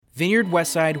Vineyard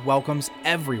Westside welcomes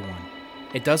everyone.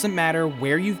 It doesn't matter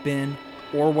where you've been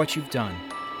or what you've done.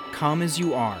 Come as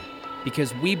you are,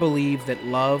 because we believe that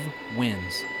love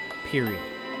wins. Period.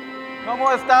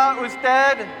 ¿Cómo está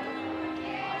usted?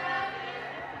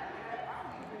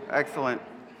 Excellent.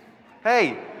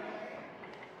 Hey,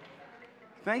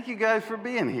 thank you guys for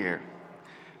being here.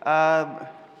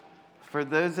 For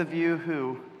those of you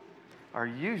who are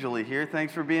usually here,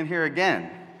 thanks for being here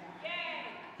again.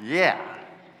 Yeah.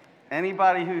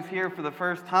 Anybody who's here for the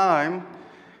first time,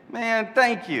 man,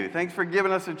 thank you. Thanks for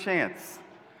giving us a chance.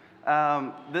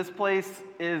 This place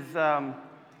is,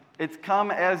 it's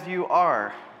come as you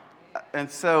are. And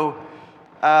so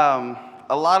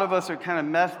a lot of us are kind of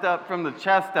messed up from the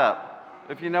chest up,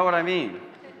 if you know what I mean.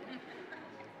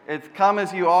 It's come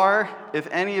as you are. If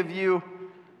any of you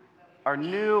are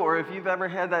new, or if you've ever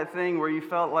had that thing where you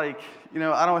felt like, you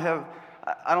know, I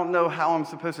don't know how I'm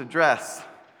supposed to dress.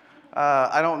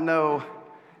 I don't know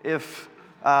if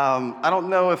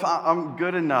I'm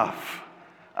good enough.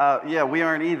 Yeah, we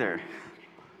aren't either.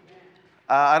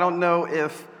 I don't know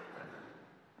if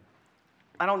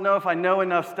I know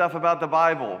enough stuff about the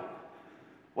Bible.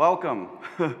 Welcome.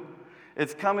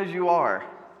 It's come as you are.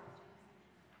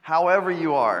 However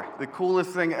you are. The coolest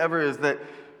thing ever is that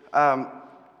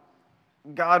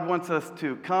God wants us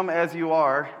to come as you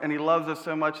are, and He loves us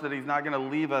so much that He's not going to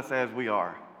leave us as we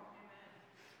are.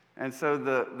 And so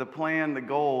the plan, the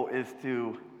goal is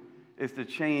to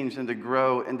change and to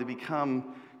grow and to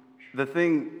become the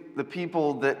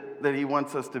people that He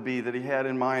wants us to be, that He had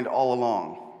in mind all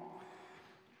along.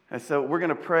 And so we're going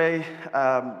to pray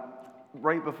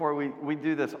right before we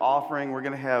do this offering. We're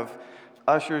going to have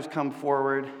ushers come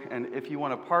forward, and if you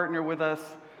want to partner with us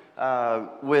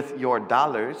with your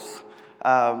dollars,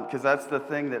 because that's the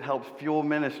thing that helps fuel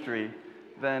ministry,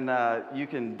 then you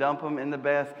can dump them in the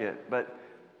basket. But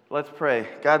let's pray.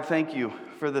 God, thank you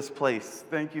for this place.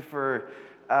 Thank you for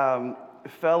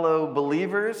fellow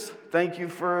believers. Thank you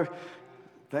for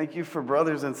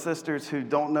brothers and sisters who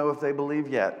don't know if they believe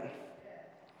yet.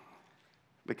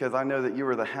 Because I know that you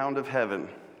are the hound of heaven,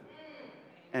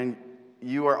 and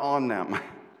you are on them,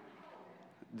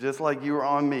 just like you were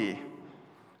on me.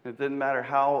 It didn't matter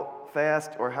how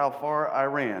fast or how far I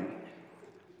ran.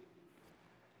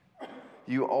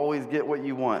 You always get what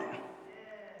you want.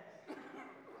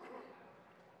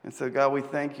 And so, God, we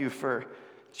thank you for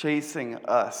chasing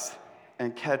us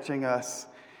and catching us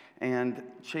and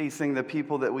chasing the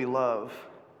people that we love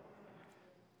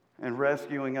and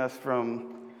rescuing us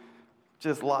from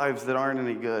just lives that aren't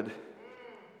any good.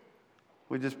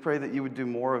 We just pray that you would do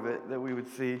more of it, that we would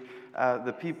see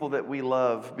the people that we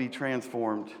love be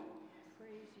transformed.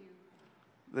 Praise you.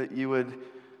 That you would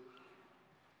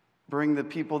bring the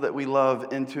people that we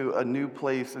love into a new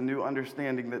place, a new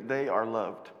understanding that they are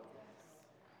loved.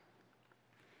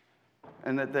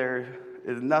 And that there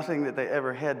is nothing that they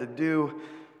ever had to do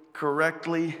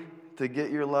correctly to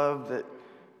get your love,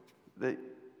 that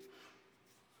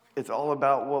it's all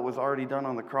about what was already done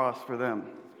on the cross for them.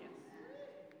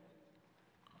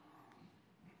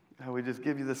 We just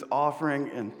give you this offering,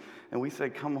 and we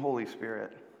say, come, Holy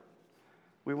Spirit.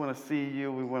 We want to see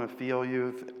you. We want to feel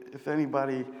you. If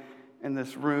anybody in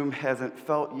this room hasn't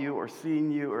felt you or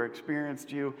seen you or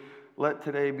experienced you, let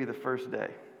today be the first day.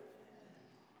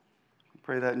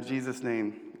 Pray that in Jesus'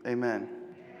 name. Amen.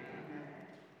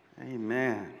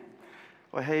 Amen.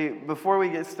 Well, hey, before we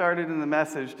get started in the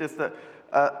message, just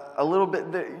a little bit,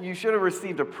 you should have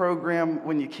received a program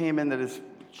when you came in that is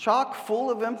chock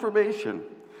full of information.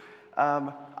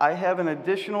 I have an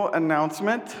additional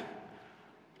announcement.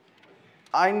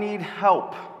 I need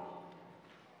help.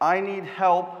 I need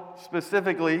help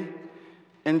specifically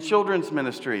in children's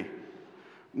ministry.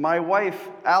 My wife,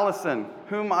 Allison,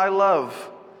 whom I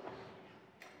love,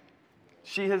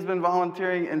 she has been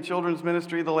volunteering in children's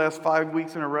ministry the last 5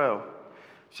 weeks in a row.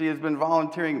 She has been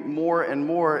volunteering more and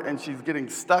more, and she's getting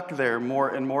stuck there more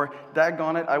and more.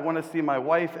 Daggone it, I want to see my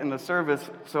wife in the service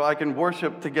so I can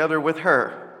worship together with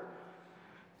her.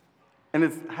 And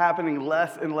it's happening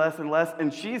less and less and less,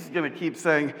 and she's going to keep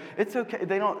saying, it's okay,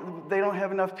 they don't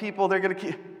have enough people, they're going to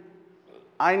keep...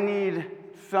 I need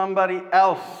somebody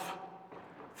else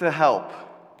to help.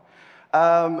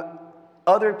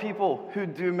 Other people who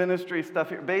do ministry stuff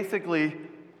here, basically,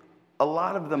 a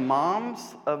lot of the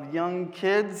moms of young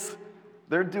kids,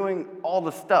 they're doing all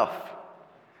the stuff.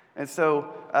 And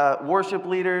so worship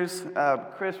leaders,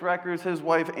 Chris Reckers, his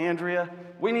wife, Andrea,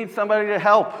 we need somebody to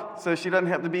help so she doesn't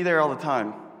have to be there all the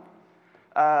time.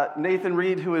 Nathan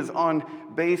Reed, who is on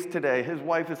bass today, his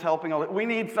wife is helping. We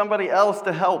need somebody else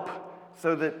to help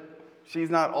so that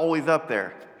she's not always up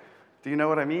there. Do you know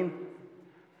what I mean?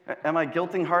 Am I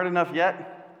guilting hard enough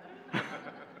yet?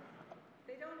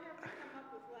 They don't have to come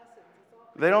up with lessons.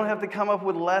 They don't have to come up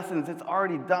with lessons. It's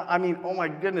already done. I mean, oh my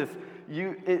goodness.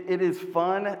 It is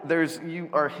fun. You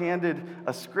are handed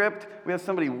a script. We have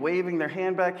somebody waving their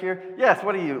hand back here. Yes,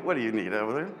 what do you need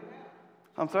over there?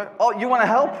 I'm sorry? Oh, you want to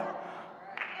help?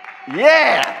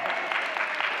 Yeah!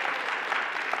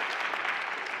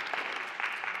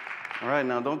 All right,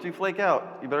 now don't you flake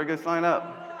out. You better go sign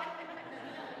up.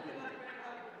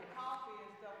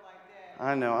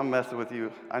 I know, I'm messing with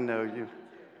you. I know you.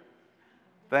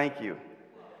 Thank you.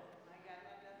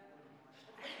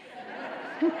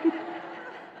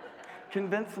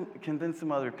 Convince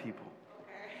some other people.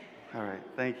 All right,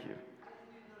 thank you.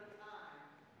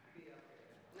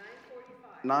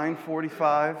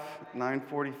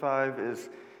 9:45 is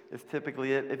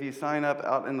typically it. If you sign up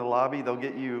out in the lobby, they'll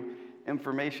get you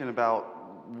information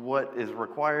about what is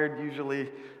required usually.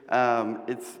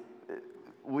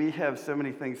 We have so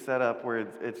many things set up where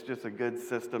it's just a good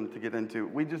system to get into.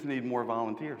 We just need more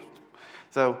volunteers.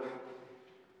 So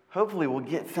hopefully we'll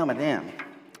get some of them.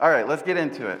 All right, let's get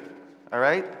into it. All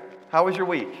right? How was your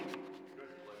week?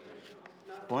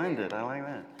 Splendid. I like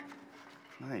that.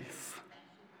 Nice.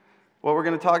 What we're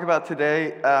going to talk about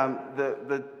today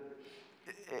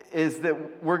is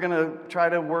that we're going to try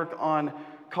to work on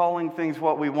calling things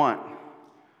what we want.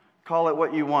 Call it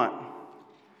what you want.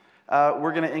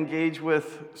 We're going to engage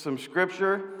with some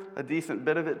scripture, a decent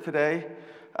bit of it today.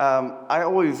 I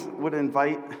always would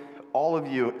invite all of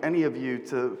you, any of you,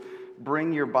 to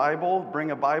bring your Bible. Bring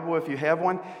a Bible if you have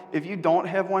one. If you don't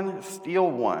have one,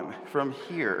 steal one from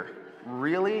here.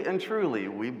 Really and truly,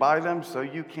 we buy them so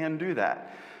you can do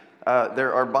that.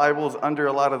 There are Bibles under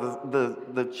a lot of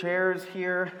the chairs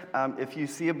here. If you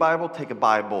see a Bible, take a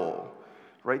Bible.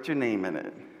 Write your name in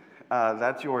it.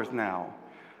 That's yours now.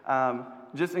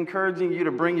 Just encouraging you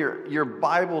to bring your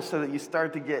Bible so that you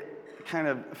start to get kind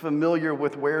of familiar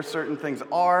with where certain things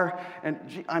are. And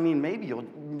maybe you'll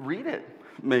read it,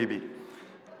 maybe.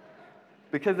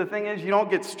 Because the thing is, you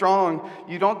don't get strong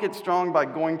by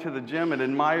going to the gym and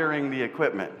admiring the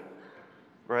equipment,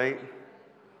 right?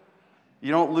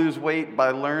 You don't lose weight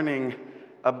by learning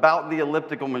about the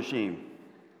elliptical machine.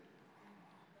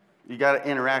 You got to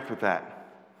interact with that.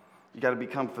 You got to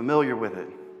become familiar with it.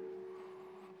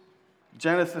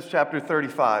 Genesis chapter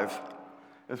 35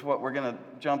 is what we're going to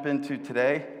jump into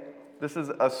today. This is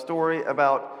a story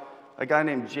about a guy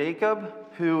named Jacob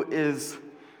who is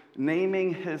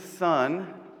naming his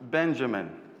son Benjamin.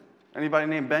 Anybody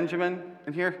named Benjamin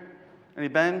in here? Any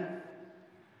Ben?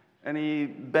 Any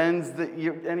Bens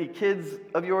any kids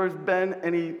of yours, Ben?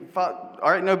 All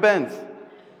right, no Bens.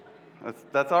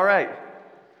 That's all right.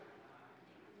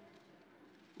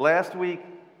 Last week,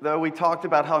 though, we talked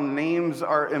about how names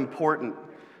are important,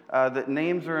 that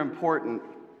names are important.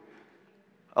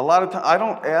 A lot of times, I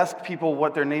don't ask people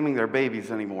what they're naming their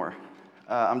babies anymore.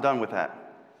 I'm done with that.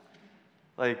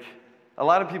 Like, a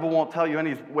lot of people won't tell you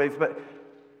any ways, but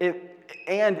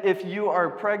if you are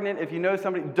pregnant, if you know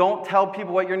somebody, don't tell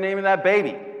people what you're naming that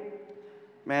baby.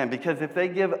 Man, because if they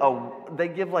give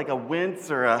like a wince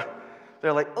they're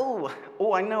like,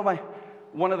 oh, I know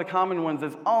one of the common ones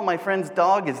is, oh, my friend's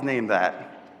dog is named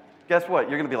that. Guess what?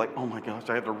 You're going to be like, oh my gosh,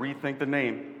 I have to rethink the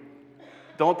name.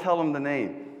 Don't tell them the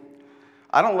name.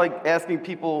 I don't like asking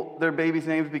people their babies'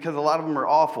 names because a lot of them are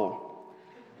awful.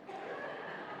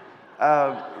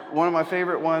 One of my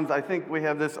favorite ones, I think we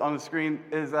have this on the screen,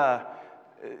 is,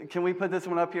 can we put this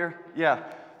one up here? Yeah.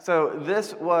 So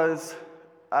this was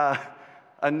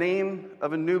a name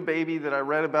of a new baby that I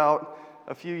read about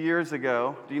a few years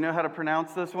ago. Do you know how to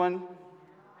pronounce this one?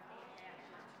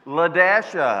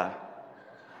 Ladasha.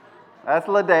 That's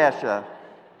Ladasha.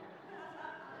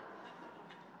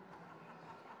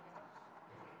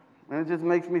 And it just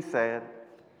makes me sad.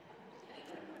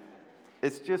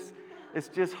 It's just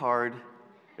hard.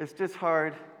 It's just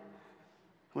hard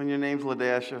when your name's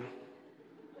Ladasha.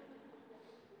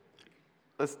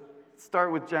 Let's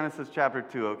start with Genesis chapter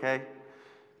 2, okay?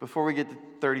 Before we get to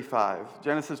 35.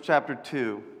 Genesis chapter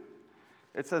 2.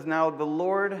 It says, now the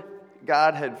Lord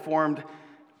God had formed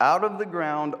out of the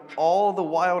ground all the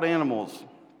wild animals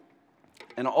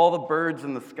and all the birds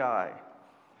in the sky.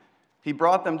 He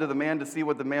brought them to the man to see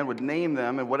what the man would name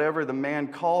them, and whatever the man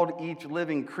called each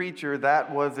living creature,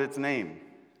 that was its name.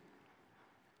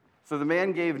 So the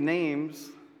man gave names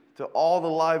to all the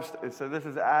livestock. So this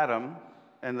is Adam,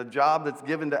 and the job that's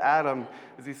given to Adam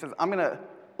is he says, I'm going to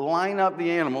line up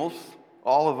the animals,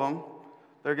 all of them.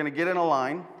 They're going to get in a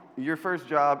line. Your first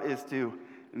job is to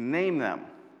name them,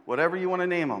 whatever you want to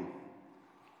name them.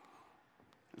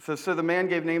 So the man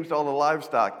gave names to all the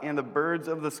livestock and the birds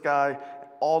of the sky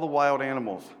all the wild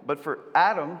animals. But for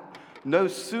Adam, no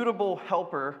suitable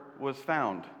helper was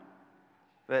found.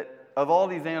 That of all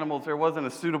these animals, there wasn't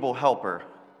a suitable helper.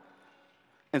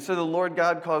 And so the Lord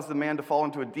God caused the man to fall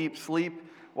into a deep sleep.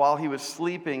 While he was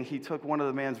sleeping, he took one of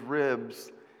the man's ribs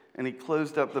and he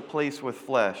closed up the place with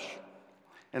flesh.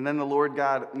 And then the Lord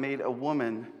God made a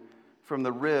woman from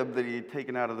the rib that he had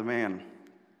taken out of the man.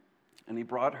 And he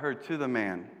brought her to the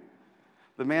man.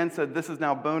 The man said, "This is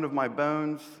now bone of my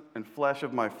bones and flesh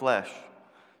of my flesh.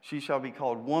 She shall be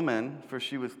called woman, for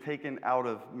she was taken out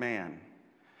of man."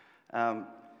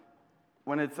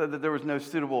 When it said that there was no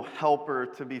suitable helper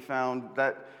to be found,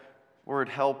 that word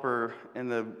helper in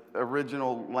the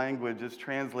original language is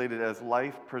translated as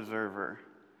life preserver.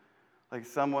 Like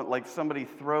somebody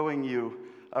throwing you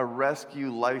a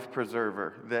rescue life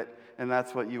preserver. And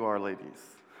that's what you are,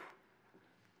 ladies.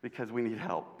 Because we need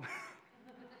help.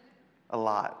 A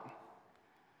lot.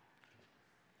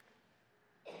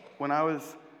 When I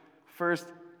was first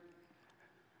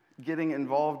getting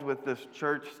involved with this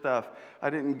church stuff, I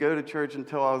didn't go to church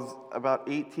until I was about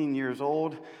 18 years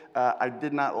old. I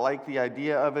did not like the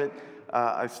idea of it.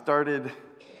 I started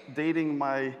dating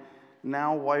my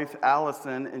now wife,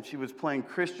 Allison, and she was playing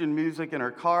Christian music in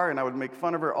her car, and I would make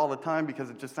fun of her all the time because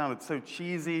it just sounded so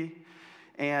cheesy.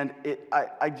 And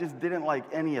I just didn't like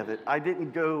any of it. I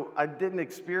didn't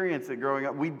experience it growing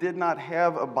up. We did not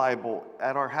have a Bible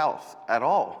at our house at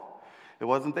all. It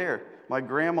wasn't there. My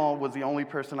grandma was the only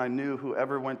person I knew who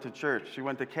ever went to church. She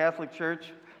went to Catholic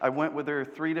church. I went with her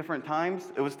 3 different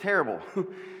times. It was terrible.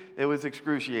 It was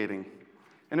excruciating.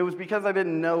 And it was because I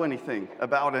didn't know anything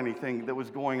about anything that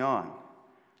was going on.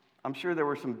 I'm sure there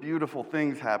were some beautiful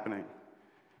things happening.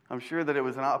 I'm sure that it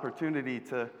was an opportunity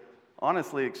to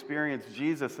honestly experience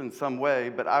Jesus in some way,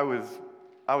 but I was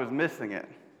missing it.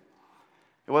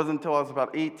 It wasn't until I was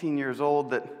about 18 years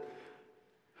old that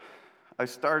I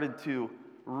started to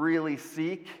really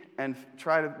seek and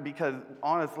try to, because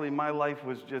honestly, my life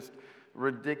was just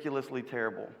ridiculously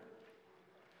terrible.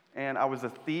 And I was a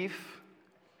thief,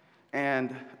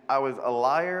 and I was a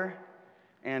liar,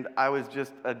 and I was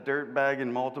just a dirtbag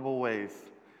in multiple ways.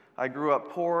 I grew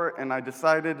up poor, and I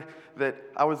decided that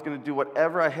I was going to do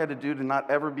whatever I had to do to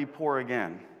not ever be poor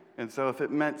again. And so if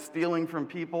it meant stealing from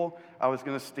people, I was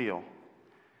going to steal.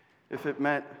 If it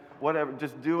meant whatever,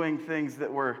 just doing things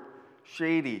that were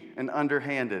shady and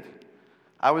underhanded,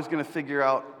 I was going to figure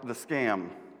out the scam.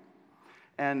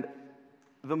 And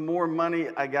the more money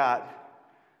I got,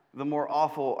 the more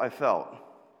awful I felt.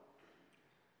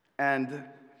 And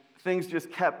things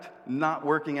just kept not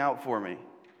working out for me.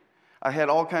 I had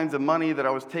all kinds of money that I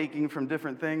was taking from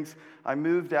different things. I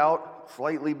moved out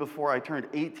slightly before I turned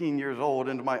 18 years old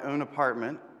into my own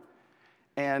apartment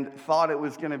and thought it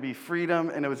was going to be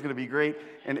freedom and it was going to be great.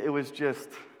 And it was just,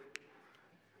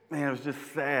 man, it was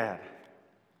just sad.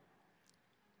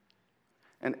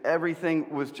 And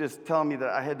everything was just telling me that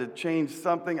I had to change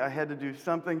something, I had to do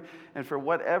something. And for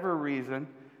whatever reason,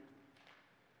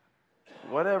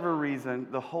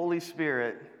 the Holy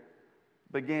Spirit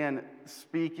began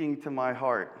speaking to my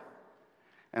heart.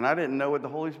 And I didn't know what the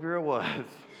Holy Spirit was.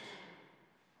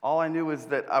 All I knew was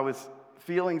that I was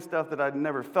feeling stuff that I'd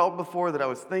never felt before, that I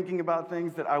was thinking about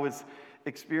things, that I was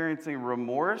experiencing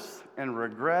remorse and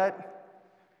regret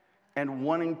and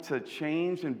wanting to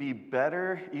change and be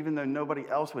better, even though nobody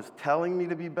else was telling me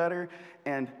to be better.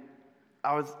 And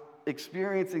I was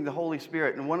experiencing the Holy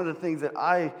Spirit. And one of the things that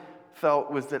I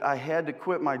felt was that I had to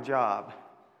quit my job.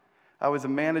 I was a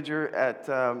manager at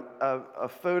a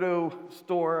photo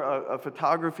store, a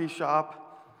photography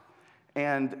shop,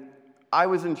 and I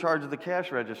was in charge of the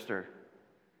cash register.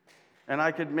 And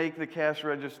I could make the cash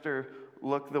register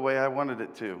look the way I wanted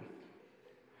it to.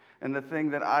 And the thing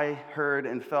that I heard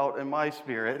and felt in my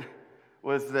spirit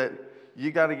was that you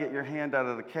got to get your hand out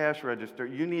of the cash register.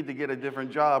 You need to get a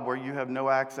different job where you have no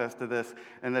access to this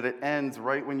and that it ends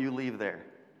right when you leave there.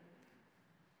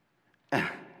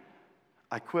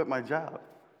 I quit my job.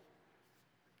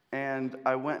 And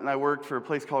I went and I worked for a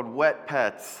place called Wet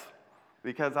Pets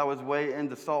because I was way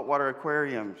into saltwater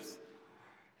aquariums.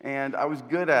 And I was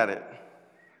good at it.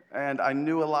 And I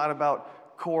knew a lot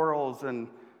about corals and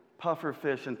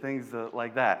pufferfish and things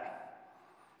like that.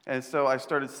 And so I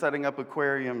started setting up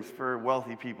aquariums for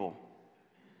wealthy people.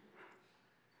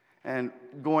 And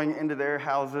going into their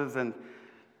houses and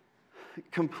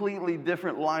completely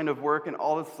different line of work, and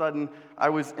all of a sudden I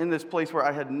was in this place where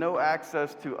I had no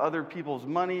access to other people's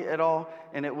money at all,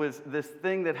 and it was this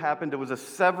thing that happened. It was a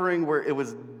severing where it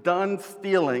was done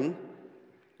stealing.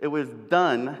 It was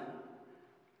done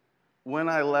when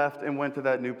I left and went to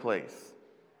that new place.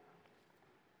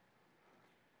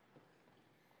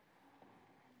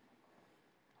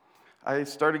 I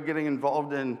started getting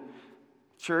involved in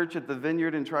church at the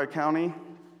Vineyard in Tri-County.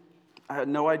 I had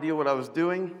no idea what I was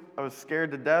doing. I was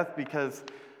scared to death because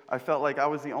I felt like I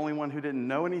was the only one who didn't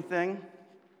know anything.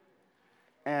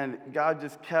 And God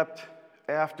just kept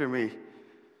after me.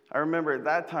 I remember at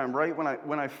that time, right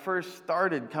when I first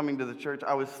started coming to the church,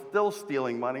 I was still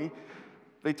stealing money.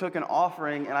 They took an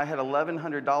offering, and I had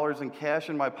 $1,100 in cash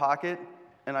in my pocket,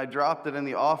 and I dropped it in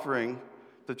the offering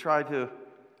to try to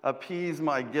appease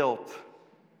my guilt.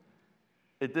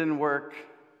 It didn't work,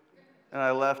 and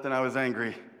I left, and I was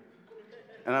angry.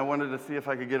 And I wanted to see if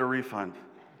I could get a refund.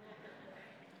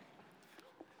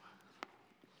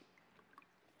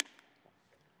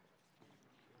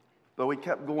 But we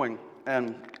kept going,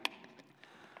 and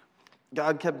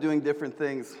God kept doing different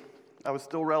things. I was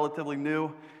still relatively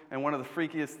new, and one of the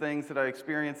freakiest things that I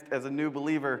experienced as a new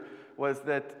believer was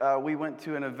that we went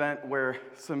to an event where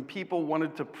some people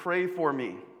wanted to pray for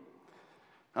me.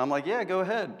 I'm like, yeah, go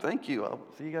ahead. Thank you. I'll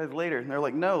see you guys later. And they're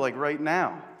like, no, like right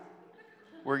now.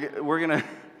 We're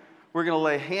gonna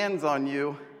lay hands on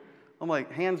you. I'm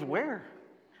like, hands where?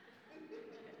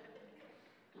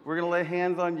 We're gonna lay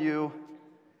hands on you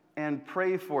and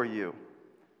pray for you.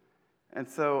 And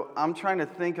so I'm trying to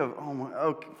think of,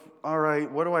 okay, all right,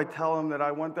 what do I tell them that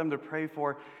I want them to pray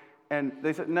for? And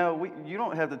they said, no, you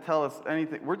don't have to tell us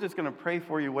anything. We're just going to pray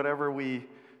for you whatever we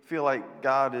feel like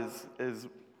God is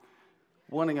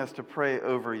wanting us to pray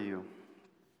over you.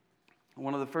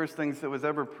 One of the first things that was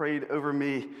ever prayed over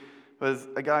me was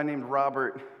a guy named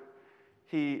Robert.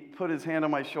 He put his hand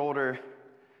on my shoulder,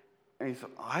 and he said,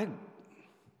 I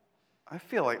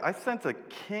feel like I sense a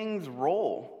king's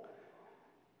role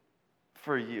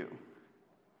for you.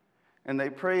 And they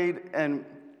prayed, and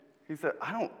he said,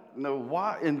 I don't know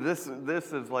why, and this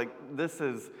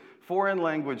is foreign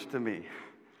language to me.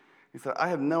 He said, I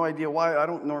have no idea why. I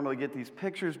don't normally get these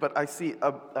pictures, but I see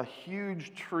a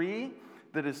huge tree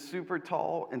that is super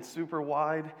tall and super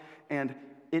wide, and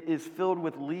it is filled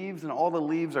with leaves, and all the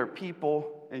leaves are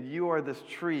people, and you are this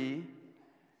tree,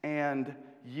 and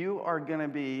you are going to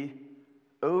be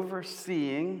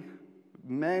overseeing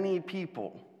many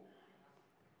people.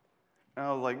 And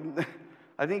I was like,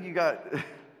 I think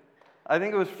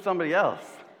it was somebody else.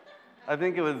 I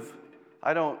think it was,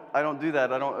 I don't do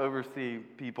that. I don't oversee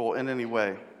people in any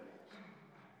way.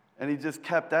 And he just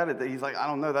kept at it. He's like, I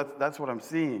don't know, that's what I'm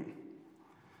seeing.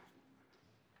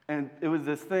 And it was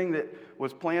this thing that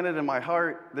was planted in my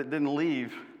heart that didn't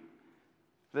leave,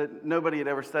 that nobody had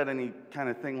ever said any kind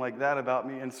of thing like that about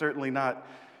me, and certainly not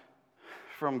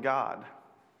from God.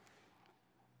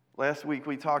 Last week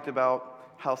we talked about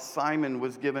how Simon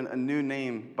was given a new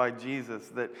name by Jesus,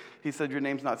 that he said, your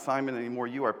name's not Simon anymore,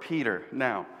 you are Peter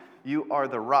now. You are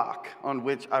the rock on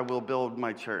which I will build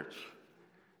my church.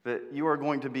 That you are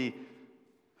going to be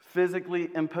physically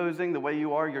imposing the way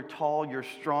you are. You're tall, you're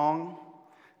strong,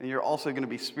 and you're also going to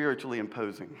be spiritually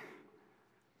imposing.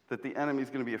 That the enemy's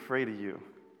going to be afraid of you.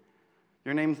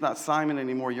 Your name's not Simon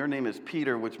anymore, your name is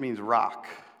Peter, which means rock.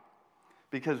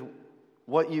 Because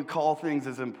what you call things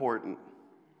is important.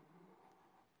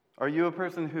 Are you a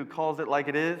person who calls it like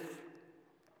it is?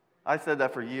 I said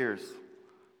that for years.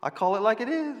 I call it like it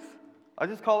is. I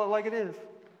just call it like it is.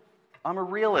 I'm a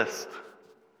realist.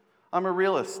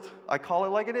 I call it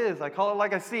like it is. I call it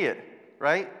like I see it,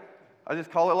 right? I just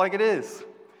call it like it is.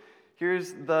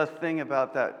 Here's the thing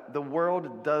about that. The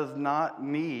world does not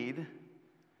need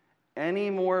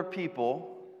any more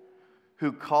people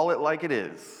who call it like it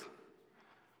is.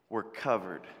 We're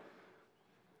covered.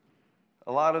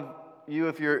 A lot of you,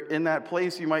 if you're in that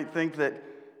place, you might think that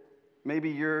maybe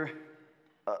you're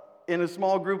in a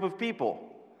small group of people.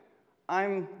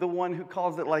 I'm the one who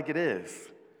calls it like it is.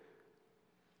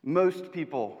 Most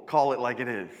people call it like it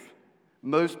is.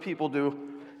 Most people do.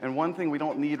 And one thing we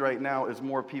don't need right now is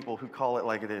more people who call it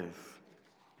like it is.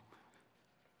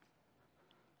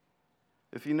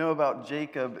 If you know about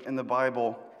Jacob in the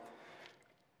Bible,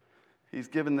 he's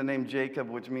given the name Jacob,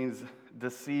 which means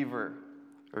deceiver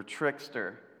or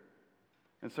trickster.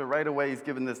 And so right away he's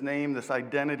given this name, this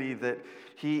identity that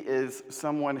he is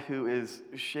someone who is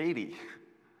shady,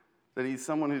 that he's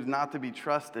someone who's not to be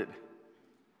trusted.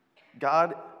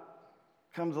 God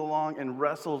comes along and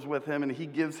wrestles with him, and he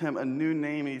gives him a new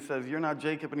name. He says, you're not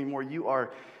Jacob anymore, you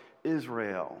are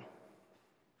Israel.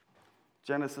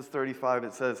 Genesis 35,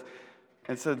 it says,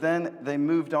 and so then they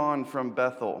moved on from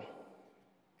Bethel.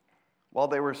 While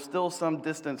they were still some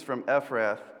distance from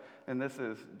Ephrath, and this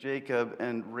is Jacob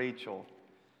and Rachel.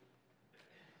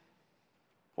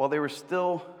 While they were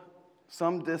still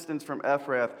some distance from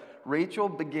Ephrath, Rachel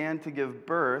began to give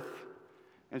birth,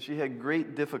 and she had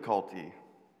great difficulty.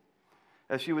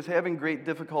 As she was having great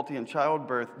difficulty in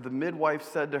childbirth, the midwife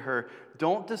said to her,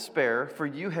 "Don't despair, for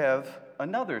you have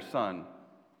another son,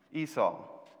 Esau."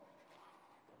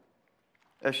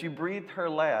 As she breathed her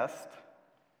last,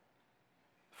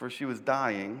 for she was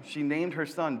dying, she named her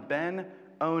son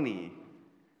Ben-Oni,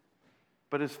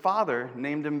 but his father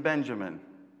named him Benjamin.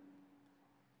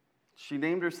 She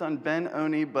named her son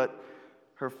Ben-Oni, but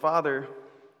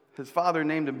his father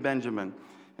named him Benjamin.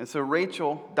 And so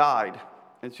Rachel died,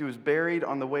 and she was buried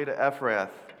on the way to Ephrath,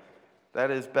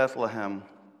 that is Bethlehem.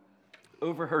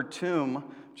 Over her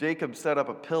tomb, Jacob set up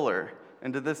a pillar,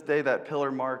 and to this day that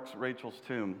pillar marks Rachel's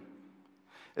tomb.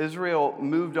 Israel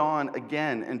moved on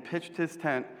again and pitched his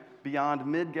tent beyond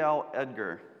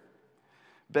Migdal-Edgar.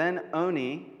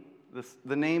 Ben-Oni,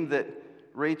 the name that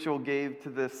Rachel gave to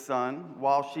this son,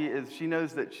 while she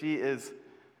knows that she is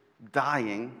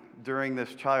dying during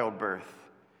this childbirth.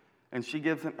 And she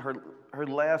gives him her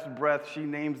last breath, she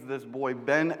names this boy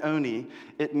Ben-Oni.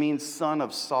 It means son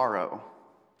of sorrow.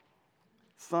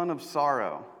 Son of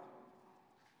sorrow.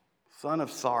 Son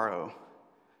of sorrow.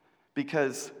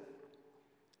 Because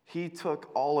he took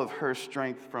all of her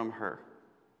strength from her.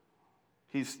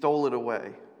 He stole it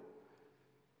away.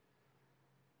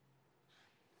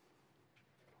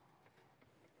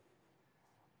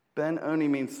 Ben-Oni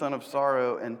means son of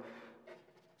sorrow, and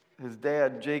his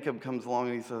dad, Jacob, comes along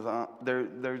and he says,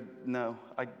 no,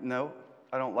 I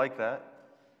don't like that.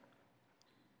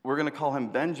 We're going to call him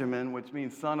Benjamin, which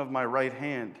means son of my right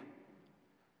hand.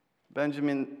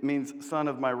 Benjamin means son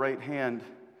of my right hand.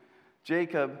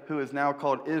 Jacob, who is now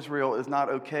called Israel, is not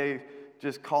okay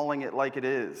just calling it like it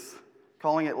is.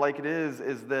 Calling it like it is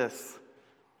this: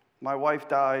 my wife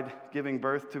died giving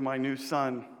birth to my new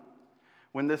son.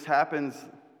 When this happens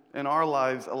in our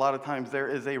lives, a lot of times there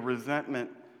is a resentment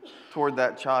toward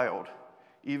that child,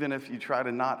 even if you try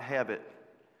to not have it,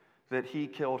 that he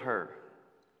killed her.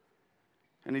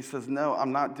 And he says, no,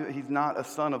 he's not a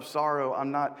son of sorrow.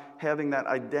 I'm not having that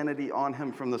identity on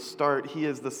him from the start. He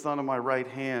is the son of my right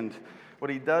hand.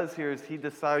 What he does here is he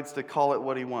decides to call it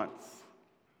what he wants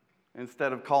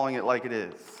instead of calling it like it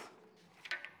is.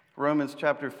 Romans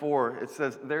chapter 4, it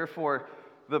says, therefore,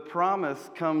 the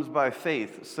promise comes by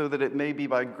faith, so that it may be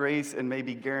by grace and may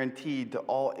be guaranteed to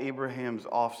all Abraham's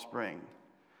offspring.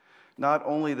 Not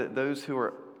only that those who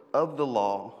are of the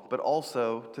law, but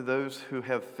also to those who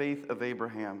have faith of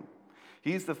Abraham.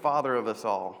 He's the father of us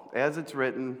all. As it's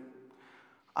written,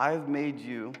 I have made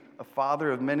you a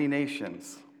father of many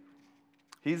nations.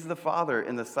 He's the father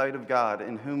in the sight of God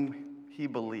in whom he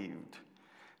believed.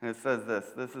 And it says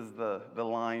this is the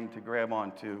line to grab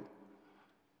onto.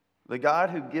 The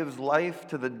God who gives life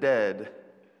to the dead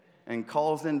and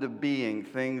calls into being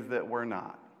things that were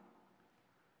not.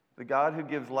 The God who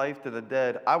gives life to the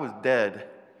dead. I was dead.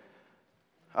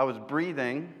 I was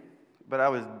breathing, but I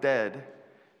was dead.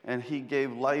 And he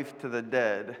gave life to the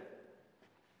dead.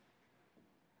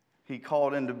 He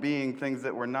called into being things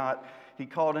that were not. He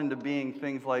called into being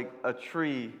things like a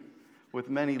tree with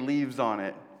many leaves on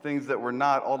it. Things that were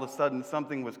not. All of a sudden,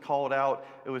 something was called out.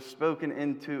 It was spoken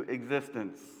into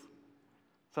existence.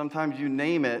 Sometimes you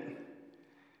name it,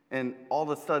 and all of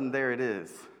a sudden, there it is.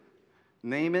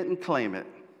 Name it and claim it.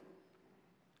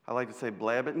 I like to say,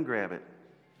 blab it and grab it.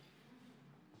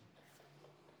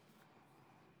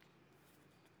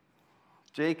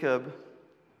 Jacob,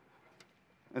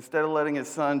 instead of letting his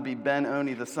son be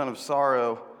Ben-Oni, the son of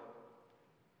sorrow,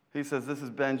 he says, this is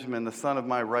Benjamin, the son of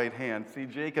my right hand. See,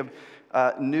 Jacob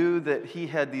knew that he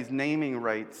had these naming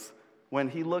rights. When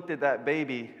he looked at that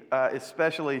baby,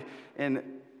 especially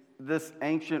in this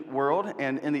ancient world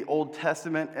and in the Old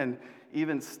Testament, and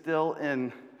even still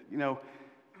in,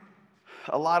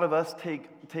 a lot of us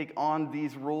take on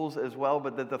these rules as well,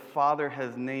 but that the father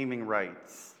has naming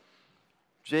rights.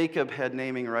 Jacob had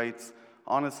naming rights.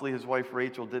 Honestly, his wife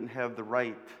Rachel didn't have the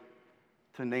right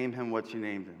to name him what she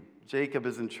named him. Jacob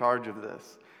is in charge of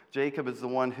this. Jacob is the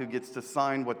one who gets to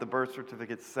sign what the birth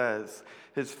certificate says.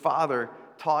 His father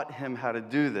taught him how to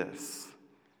do this.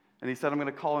 And he said, I'm going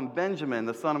to call him Benjamin,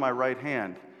 the son of my right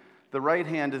hand. The right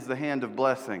hand is the hand of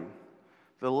blessing.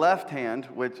 The left hand,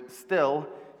 which still,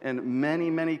 in many,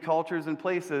 many cultures and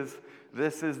places,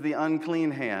 this is the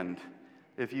unclean hand,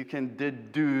 if you can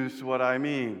deduce what I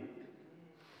mean.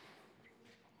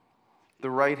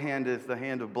 The right hand is the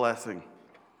hand of blessing.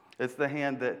 It's the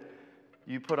hand that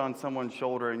you put on someone's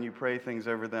shoulder and you pray things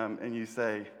over them and you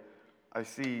say, I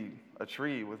see a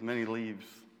tree with many leaves.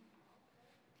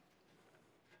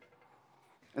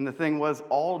 And the thing was,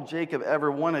 all Jacob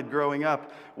ever wanted growing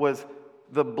up was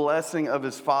the blessing of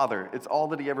his father. It's all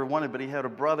that he ever wanted, but he had a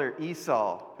brother,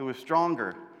 Esau, who was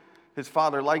stronger. His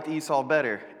father liked Esau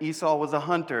better. Esau was a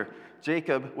hunter.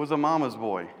 Jacob was a mama's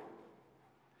boy.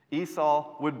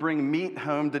 Esau would bring meat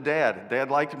home to Dad. Dad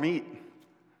liked meat.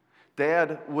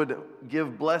 Dad would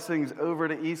give blessings over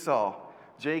to Esau.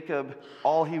 Jacob,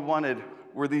 all he wanted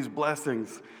were these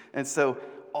blessings. And so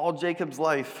all Jacob's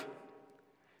life,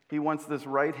 he wants this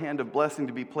right hand of blessing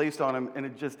to be placed on him, and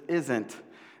it just isn't.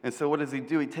 And so what does he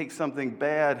do? He takes something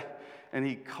bad and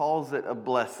he calls it a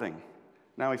blessing.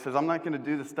 Now he says, I'm not going to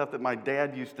do the stuff that my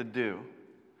dad used to do.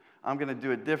 I'm going to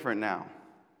do it different now.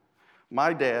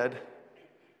 My dad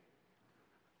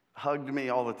hugged me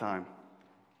all the time.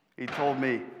 He told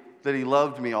me that he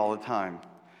loved me all the time.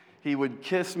 He would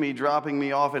kiss me, dropping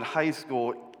me off at high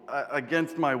school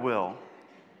against my will.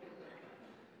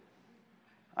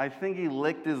 I think he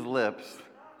licked his lips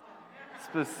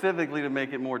specifically to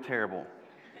make it more terrible.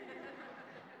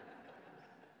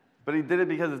 But he did it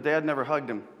because his dad never hugged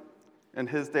him, and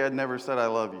his dad never said, I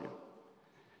love you.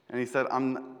 And he said,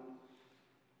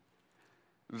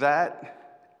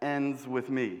 that ends with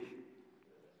me.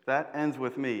 That ends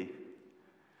with me.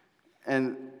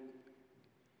 And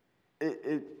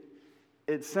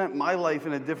it sent my life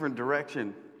in a different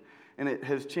direction, and it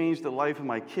has changed the life of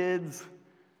my kids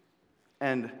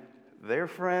and their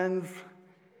friends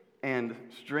and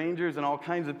strangers and all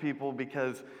kinds of people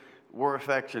because we're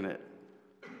affectionate.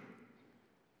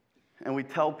 And we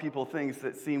tell people things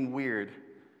that seem weird.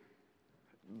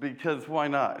 Because why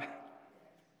not?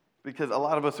 Because a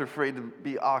lot of us are afraid to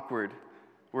be awkward.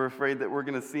 We're afraid that we're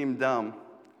going to seem dumb.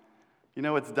 You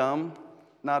know what's dumb?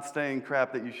 Not saying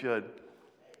crap that you should.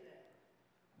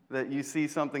 That you see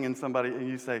something in somebody and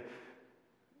you say,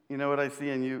 you know what I see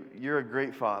in you? You're a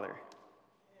great father.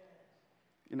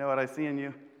 You know what I see in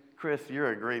you? Chris,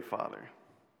 you're a great father.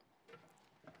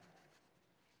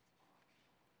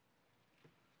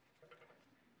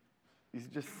 You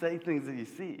just say things that you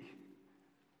see.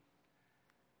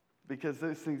 Because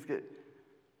those things get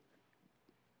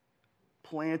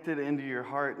planted into your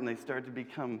heart and they start to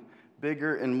become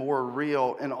bigger and more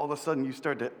real, and all of a sudden you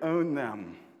start to own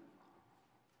them.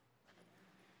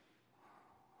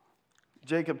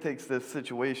 Jacob takes this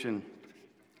situation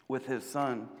with his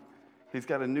son. He's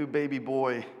got a new baby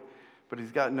boy, but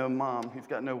he's got no mom. He's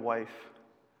got no wife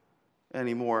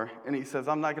anymore. And he says,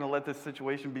 I'm not going to let this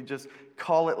situation be just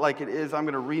call it like it is. I'm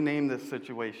going to rename this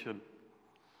situation.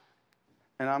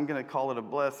 And I'm going to call it a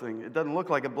blessing. It doesn't look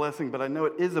like a blessing, but I know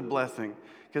it is a blessing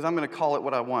because I'm going to call it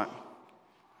what I want.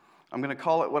 I'm going to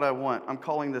call it what I want. I'm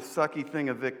calling this sucky thing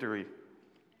a victory.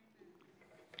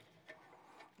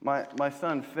 My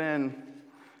son Finn,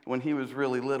 when he was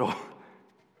really little,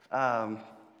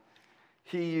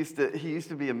 he used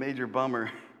to be a major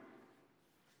bummer.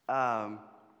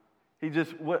 He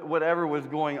just, whatever was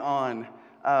going on,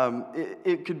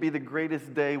 it could be the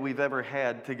greatest day we've ever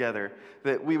had together.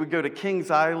 That we would go to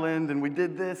Kings Island and we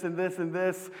did this and this and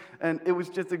this, and it was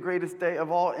just the greatest day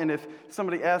of all. And if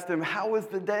somebody asked him, how was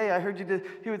the day? I heard you did,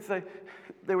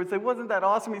 they would say, wasn't that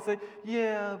awesome? He'd say,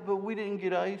 yeah, but we didn't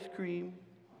get ice cream.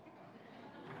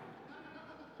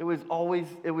 It was always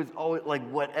like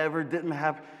whatever didn't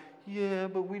happen. Yeah,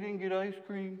 but we didn't get ice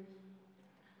cream.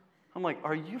 I'm like,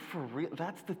 are you for real?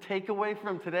 That's the takeaway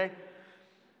from today?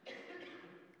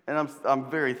 And I'm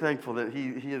very thankful that he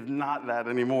is not that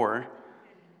anymore.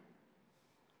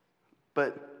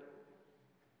 But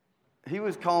he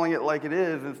was calling it like it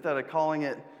is instead of calling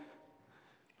it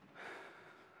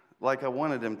like I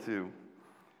wanted him to.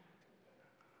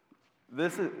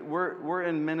 We're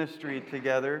in ministry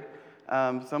together.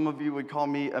 Some of you would call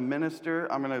me a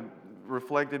minister. I'm going to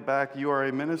reflect it back. You are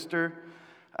a minister.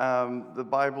 The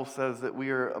Bible says that we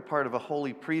are a part of a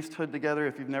holy priesthood together.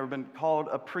 If you've never been called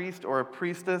a priest or a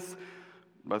priestess,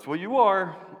 that's what you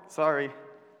are. Sorry.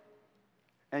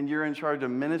 And you're in charge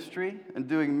of ministry. And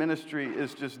doing ministry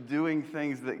is just doing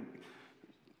things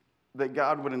that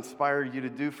God would inspire you to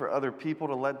do for other people,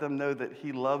 to let them know that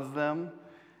He loves them.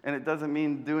 And it doesn't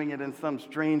mean doing it in some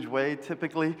strange way.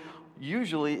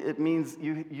 Usually it means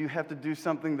you have to do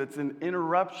something that's an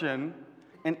interruption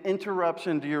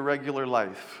to your regular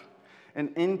life,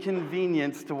 an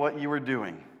inconvenience to what you were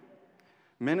doing.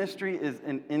 Ministry is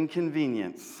an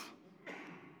inconvenience.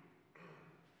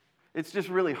 It's just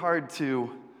really hard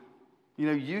to,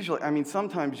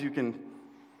 sometimes you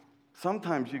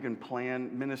can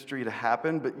plan ministry to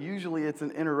happen, but usually it's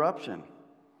an interruption.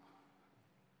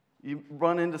 You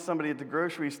run into somebody at the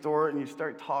grocery store and you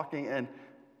start talking and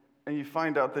you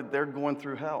find out that they're going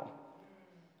through hell.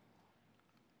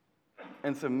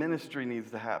 And so ministry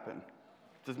needs to happen.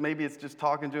 Maybe it's just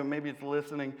talking to them, maybe it's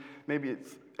listening, maybe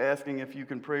it's asking if you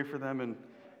can pray for them and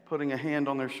putting a hand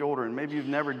on their shoulder. And maybe you've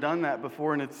never done that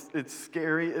before and it's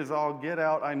scary as all get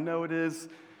out. I know it is,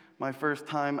 My first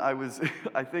time,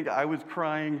 I think I was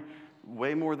crying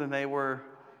way more than they were.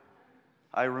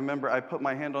 I remember I put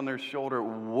my hand on their shoulder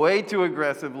way too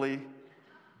aggressively.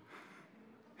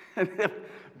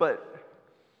 But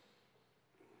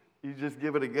you just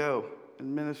give it a go,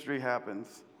 and ministry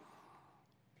happens.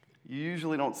 You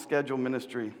usually don't schedule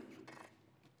ministry.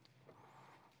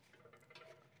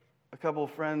 A couple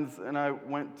of friends and I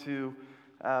went to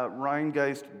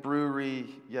Rheingeist Brewery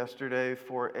yesterday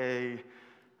for a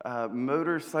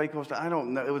motorcycle. I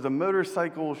don't know. It was a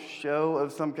motorcycle show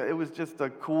of some kind. It was just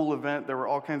a cool event. There were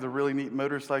all kinds of really neat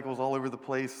motorcycles all over the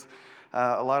place.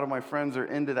 A lot of my friends are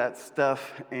into that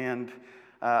stuff, and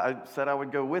I said I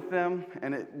would go with them,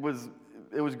 and it was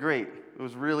great. It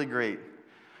was really great.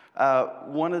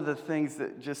 One of the things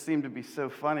that just seemed to be so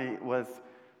funny was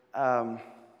an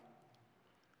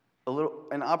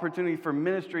opportunity for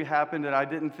ministry happened, and I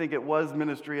didn't think it was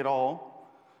ministry at all.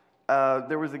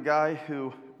 There was a guy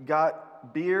who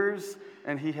got beers,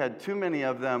 and he had too many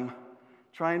of them,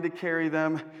 trying to carry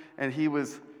them, and he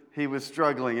was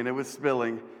struggling, and it was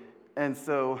spilling. And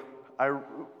so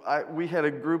we had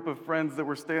a group of friends that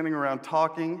were standing around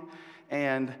talking,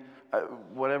 and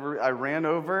I ran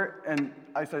over, and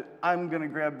I said, I'm going to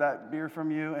grab that beer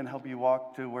from you and help you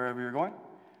walk to wherever you're going.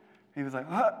 He was like,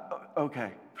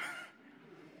 okay.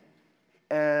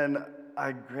 And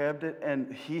I grabbed it,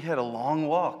 and he had a long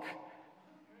walk.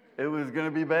 It was going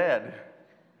to be bad.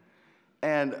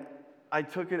 And I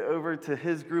took it over to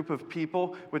his group of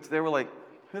people, which they were like,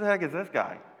 who the heck is this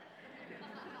guy?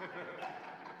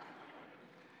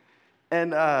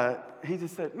 And he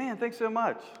just said, man, thanks so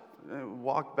much. And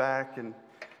walked back, and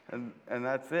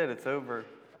that's it. It's over.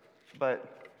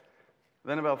 But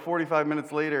then about 45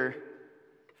 minutes later,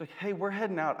 it's like, hey, we're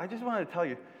heading out. I just wanted to tell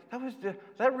you,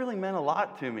 that really meant a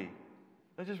lot to me.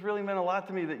 That just really meant a lot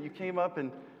to me that you came up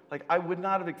and, like, I would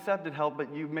not have accepted help,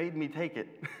 but you made me take it.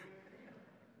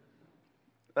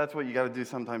 That's what you got to do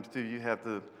sometimes, too. You have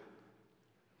to,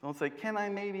 don't say, can I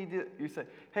maybe do it? You say,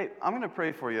 hey, I'm going to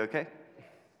pray for you, okay?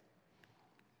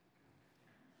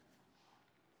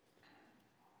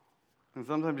 And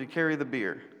sometimes you carry the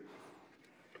beer.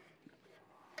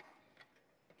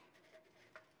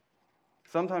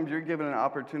 Sometimes you're given an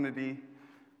opportunity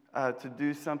to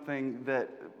do something that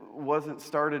wasn't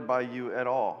started by you at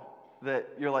all. That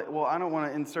you're like, well, I don't want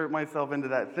to insert myself into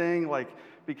that thing,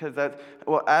 because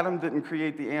Adam didn't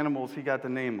create the animals, he got to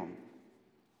name them.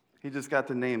 He just got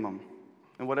to name them.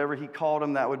 And whatever he called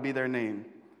them, that would be their name.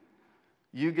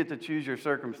 You get to choose your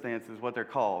circumstances, what they're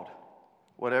called,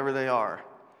 whatever they are.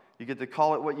 You get to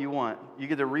call it what you want. You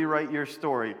get to rewrite your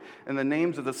story. And the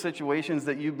names of the situations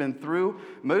that you've been through,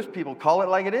 most people call it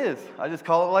like it is. I just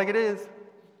call it like it is.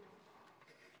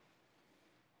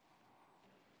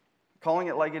 Calling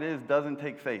it like it is doesn't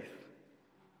take faith.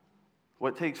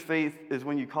 What takes faith is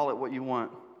when you call it what you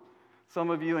want.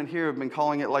 Some of you in here have been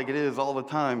calling it like it is all the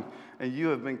time, and you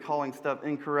have been calling stuff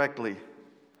incorrectly.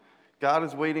 God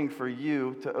is waiting for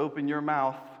you to open your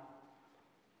mouth.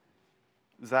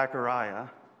 Zechariah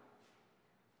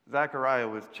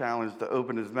was challenged to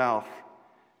open his mouth.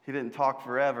 He didn't talk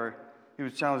forever. He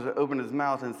was challenged to open his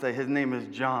mouth and say, his name is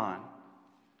John.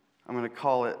 I'm going to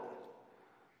call it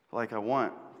like I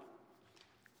want.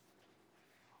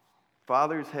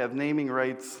 Fathers have naming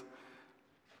rights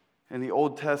in the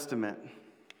Old Testament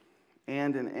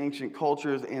and in ancient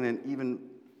cultures and in even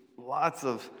lots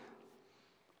of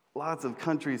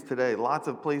countries today, lots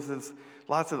of places,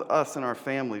 lots of us and our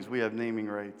families, we have naming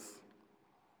rights.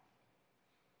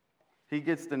 He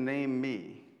gets to name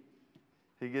me.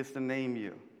 He gets to name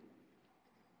you.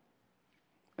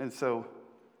 And so,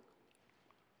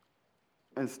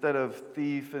 instead of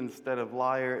thief, instead of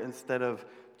liar, instead of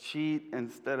cheat,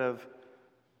 instead of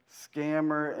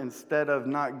scammer, instead of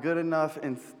not good enough,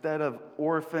 instead of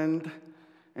orphaned,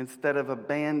 instead of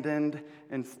abandoned,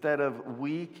 instead of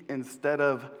weak, instead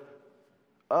of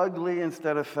ugly,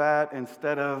 instead of fat,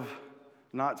 instead of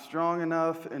not strong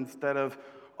enough, instead of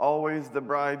always the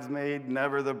bridesmaid,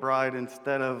 never the bride,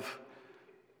 instead of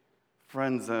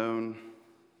friend zone.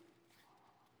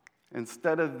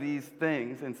 Instead of these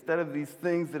things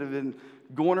that have been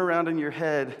going around in your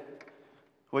head,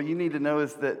 what you need to know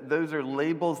is that those are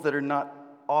labels that are not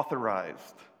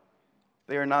authorized.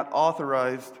 They are not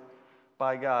authorized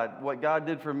by God. What God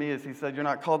did for me is he said, you're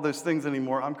not called those things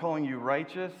anymore. I'm calling you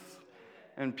righteous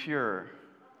and pure.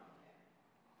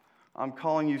 I'm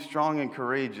calling you strong and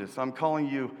courageous. I'm calling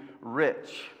you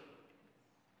rich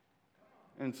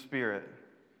in spirit.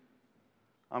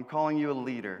 I'm calling you a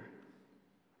leader.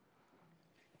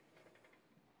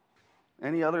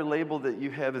 Any other label that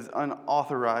you have is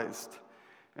unauthorized,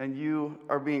 and you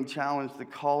are being challenged to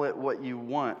call it what you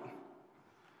want.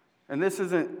 And this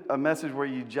isn't a message where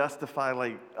you justify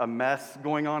like a mess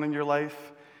going on in your life.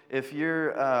 If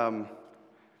you're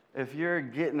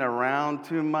getting around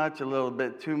too much, a little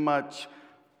bit too much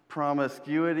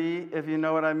promiscuity, if you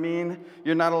know what I mean,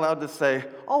 you're not allowed to say,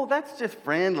 oh, that's just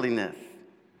friendliness.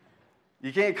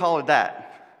 You can't call it that.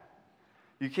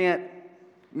 You can't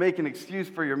make an excuse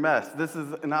for your mess. This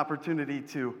is an opportunity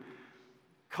to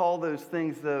call those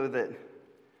things, though, that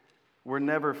were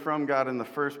never from God in the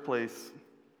first place,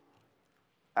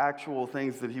 actual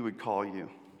things that he would call you.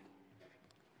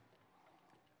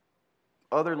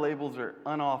 Other labels are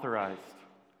unauthorized.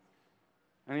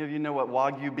 Any of you know what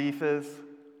Wagyu beef is?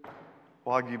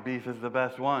 Wagyu beef is the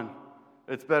best one.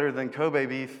 It's better than Kobe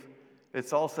beef.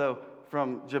 It's also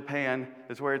from Japan,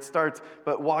 is where it starts.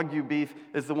 But Wagyu beef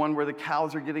is the one where the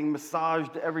cows are getting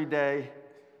massaged every day.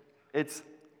 It's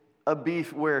a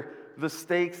beef where the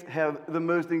steaks have the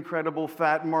most incredible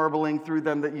fat marbling through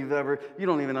them that you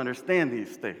don't even understand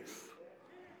these steaks.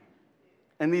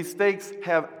 And these steaks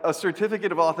have a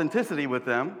certificate of authenticity with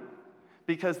them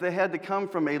because they had to come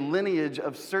from a lineage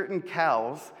of certain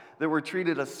cows that were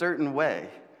treated a certain way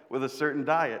with a certain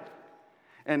diet.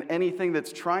 And anything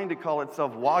that's trying to call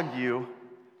itself Wagyu,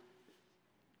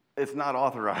 it's not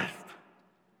authorized.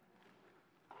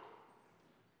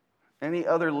 Any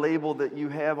other label that you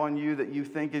have on you that you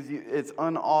think it's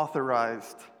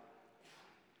unauthorized.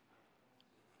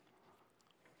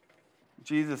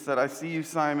 Jesus said, I see you,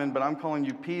 Simon, but I'm calling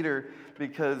you Peter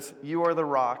because you are the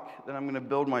rock that I'm going to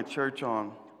build my church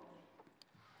on.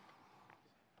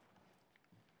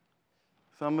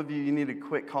 Some of you need to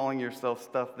quit calling yourself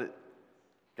stuff that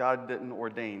God didn't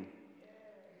ordain.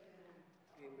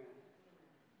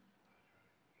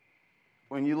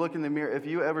 When you look in the mirror, if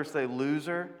you ever say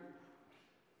loser,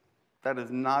 that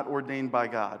is not ordained by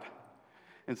God.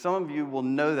 And some of you will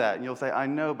know that, and you'll say, I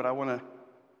know, but I want to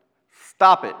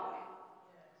stop it.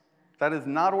 That is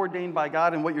not ordained by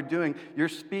God, and what you're doing, you're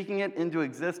speaking it into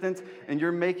existence, and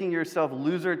you're making yourself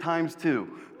loser times 2.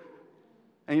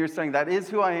 And you're saying, that is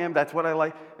who I am, that's what I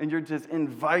like, and you're just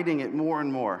inviting it more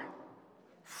and more.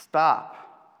 Stop.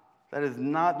 That is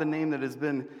not the name that has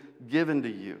been given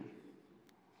to you.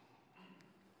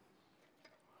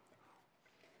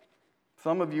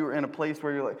 Some of you are in a place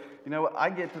where you're like, you know what, I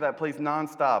get to that place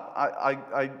nonstop.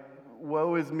 I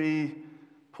woe is me,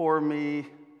 poor me,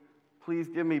 please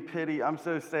give me pity. I'm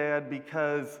so sad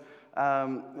because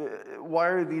why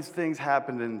are these things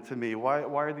happening to me? Why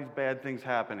are these bad things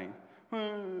happening?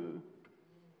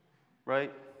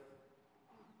 Right?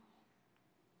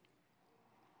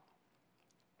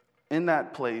 In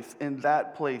that place, in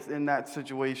that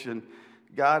situation,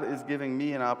 God is giving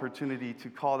me an opportunity to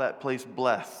call that place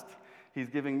blessed. He's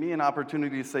giving me an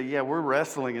opportunity to say, yeah, we're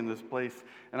wrestling in this place,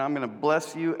 and I'm going to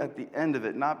bless you at the end of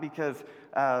it, not because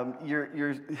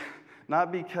not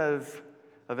because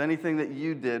of anything that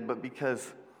you did, but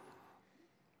because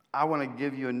I want to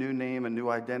give you a new name, a new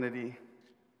identity,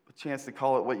 a chance to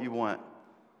call it what you want.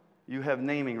 You have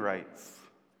naming rights.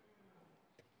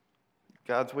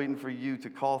 God's waiting for you to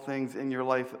call things in your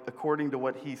life according to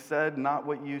what he said, not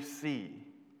what you see.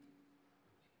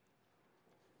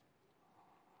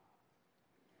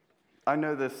 I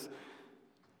know this.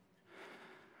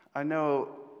 I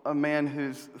know a man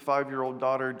whose 5-year-old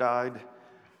daughter died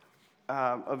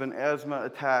of an asthma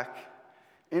attack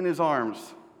in his arms.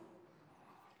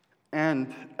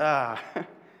 And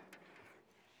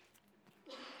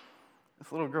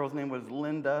this little girl's name was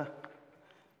Linda.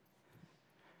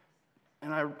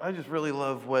 And I just really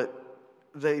love what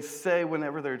they say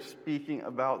whenever they're speaking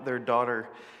about their daughter.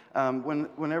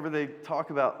 Whenever they talk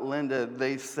about Linda,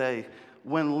 they say,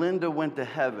 when Linda went to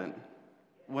heaven.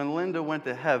 When Linda went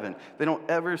to heaven. They don't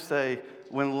ever say,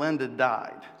 when Linda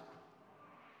died.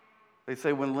 They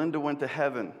say, when Linda went to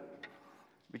heaven.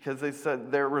 Because they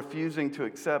said they're refusing to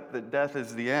accept that death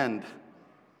is the end.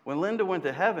 When Linda went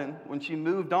to heaven, when she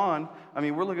moved on, I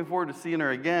mean, we're looking forward to seeing her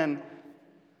again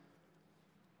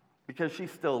because she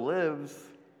still lives.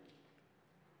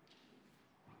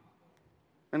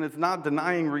 And it's not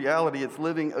denying reality, it's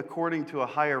living according to a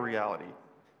higher reality.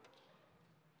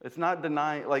 It's not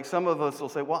denying, like some of us will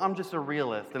say, well, I'm just a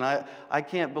realist, and I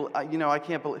can't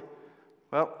believe.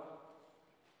 Well,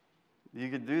 you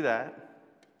could do that.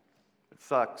 It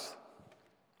sucks.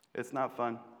 It's not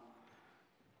fun.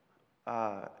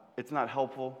 It's not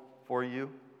helpful for you.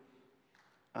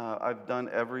 I've done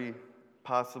every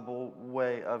possible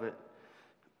way of it.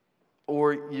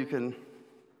 Or you can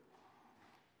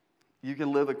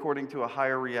live according to a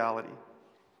higher reality.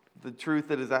 the truth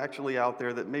that is actually out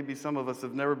there that maybe some of us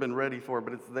have never been ready for,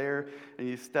 but it's there, and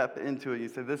you step into it. You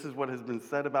say, this is what has been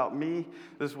said about me.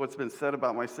 This is what's been said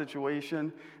about my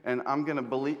situation, and I'm going to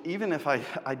believe, even if I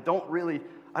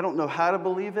don't know how to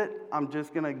believe it, I'm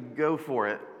just going to go for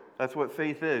it. That's what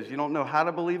faith is. You don't know how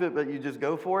to believe it, but you just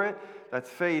go for it.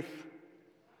 That's faith.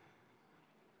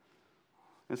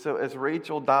 And so as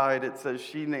Rachel died, it says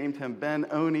she named him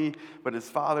Ben-Oni, but his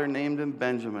father named him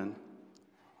Benjamin.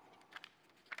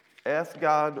 Ask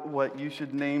God what you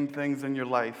should name things in your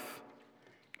life.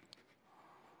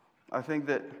 I think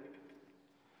that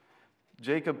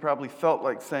Jacob probably felt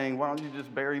like saying, why don't you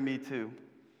just bury me too?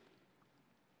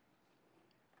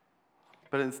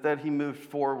 But instead he moved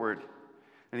forward.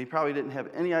 And he probably didn't have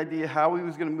any idea how he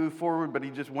was going to move forward, but he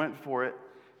just went for it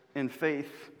in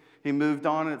faith. He moved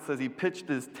on, and it says he pitched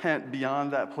his tent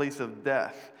beyond that place of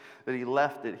death, that he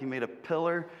left it. He made a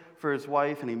pillar for his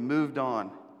wife, and he moved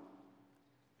on.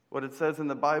 What it says in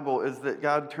the Bible is that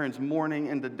God turns mourning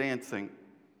into dancing,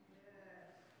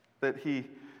 that he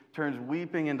turns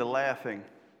weeping into laughing.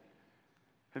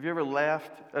 Have you ever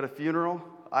laughed at a funeral?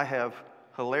 I have,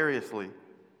 hilariously,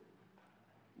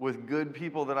 with good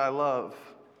people that I love,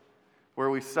 where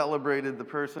we celebrated the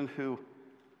person who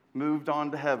moved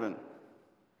on to heaven.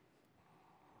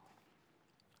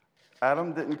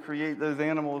 Adam didn't create those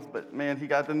animals, but man, he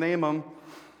got to name them.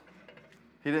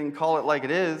 He didn't call it like it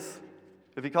is.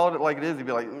 If he called it like it is, he'd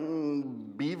be like,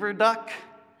 beaver duck?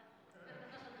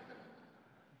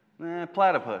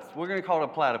 Platypus. We're going to call it a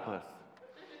platypus.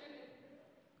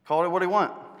 Call it what he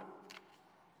want.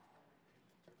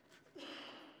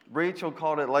 Rachel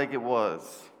called it like it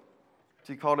was.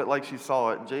 She called it like she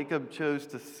saw it. Jacob chose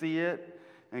to see it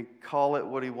and call it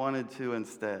what he wanted to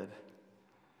instead.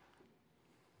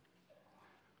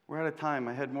 We're out of time.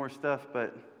 I had more stuff,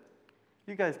 but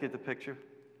you guys get the picture.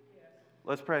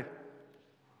 Let's pray.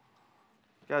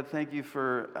 God, thank you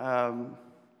for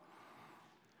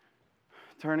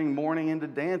turning mourning into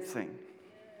dancing.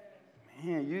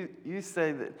 Man, you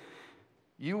say that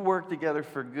you work together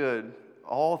for good,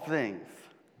 all things.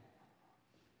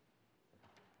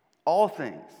 All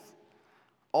things.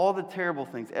 All the terrible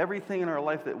things, everything in our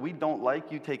life that we don't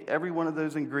like, you take every one of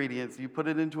those ingredients, you put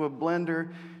it into a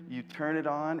blender, you turn it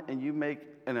on, and you make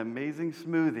an amazing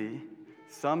smoothie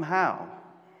somehow.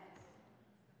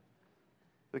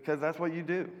 Because that's what you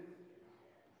do.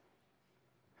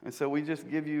 And so we just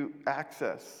give you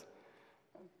access.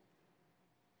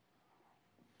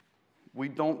 We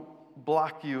don't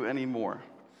block you anymore.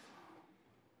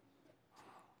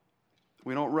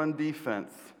 We don't run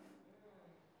defense.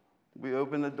 We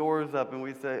open the doors up and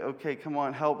we say, okay, come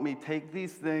on, help me. Take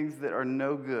these things that are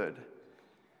no good.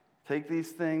 Take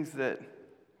these things that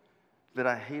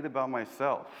I hate about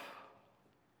myself.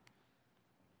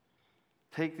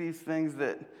 Take these things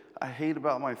that I hate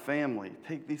about my family.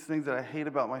 Take these things that I hate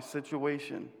about my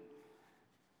situation.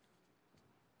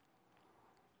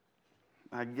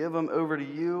 I give them over to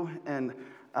you, and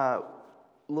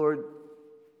Lord,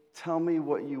 tell me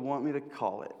what you want me to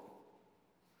call it.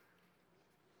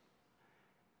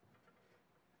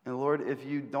 And Lord, if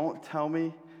you don't tell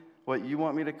me what you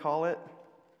want me to call it,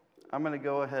 I'm going to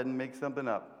go ahead and make something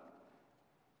up.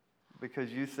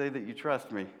 Because you say that you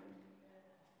trust me.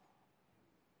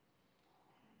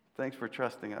 Thanks for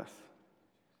trusting us.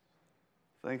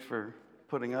 Thanks for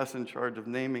putting us in charge of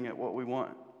naming it what we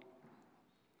want.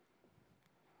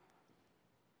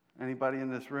 Anybody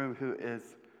in this room who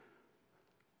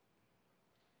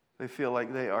they feel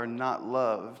like they are not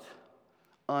loved,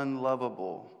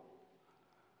 unlovable,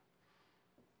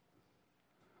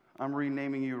 I'm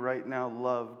renaming you right now,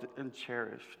 loved and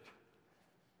cherished.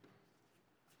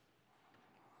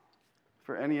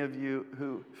 For any of you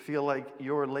who feel like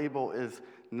your label is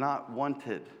not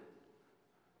wanted,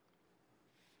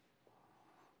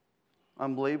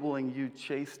 I'm labeling you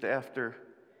chased after.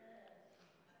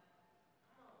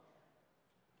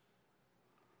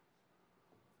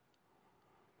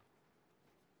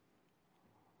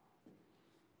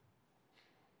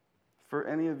 For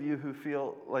any of you who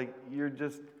feel like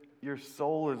your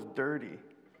soul is dirty,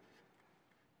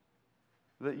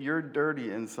 that you're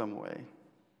dirty in some way,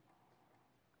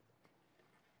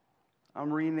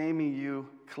 I'm renaming you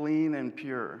clean and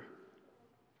pure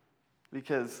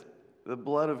because the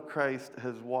blood of Christ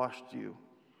has washed you.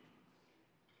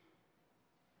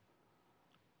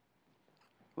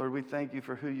 Lord, we thank you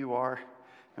for who you are,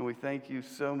 and we thank you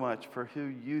so much for who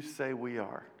you say we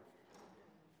are.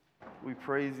 We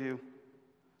praise you.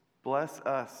 Bless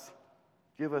us.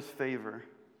 Give us favor.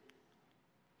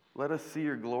 Let us see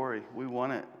your glory. We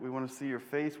want it. We want to see your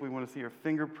face. We want to see your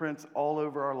fingerprints all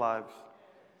over our lives.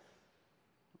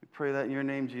 We pray that in your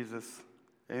name, Jesus.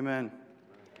 Amen.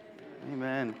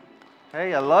 Amen.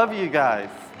 Hey, I love you guys.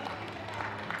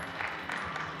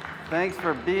 Thanks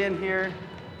for being here.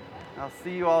 I'll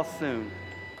see you all soon.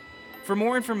 For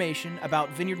more information about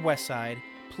Vineyard Westside,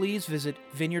 please visit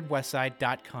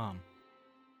vineyardwestside.com.